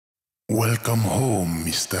Welcome home,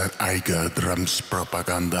 Mr. Eiger drums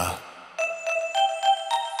propaganda.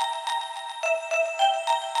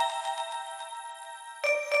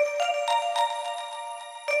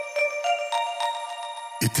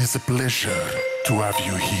 It is a pleasure to have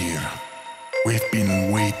you here. We've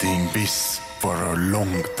been waiting this for a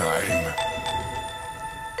long time.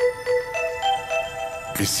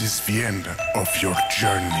 This is the end of your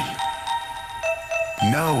journey.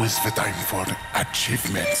 Now is the time for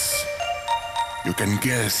achievements. You can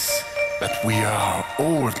guess that we are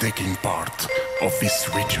all taking part of this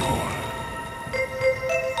ritual.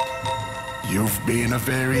 You've been a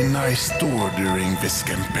very nice tour during this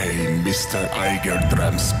campaign, Mr. Eiger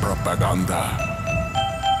drums propaganda.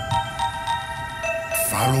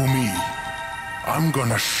 Follow me. I'm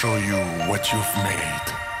gonna show you what you've made.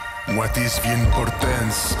 What is the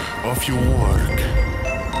importance of your work?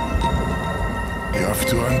 You have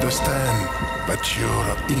to understand that your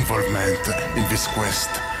involvement in this quest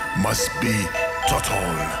must be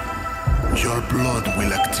total. Your blood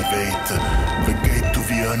will activate the gate to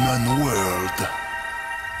the unknown world.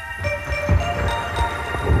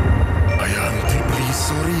 I am deeply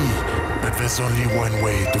sorry, but there's only one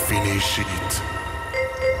way to finish it.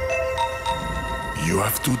 You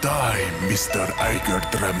have to die, Mr. Eiger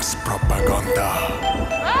drums propaganda.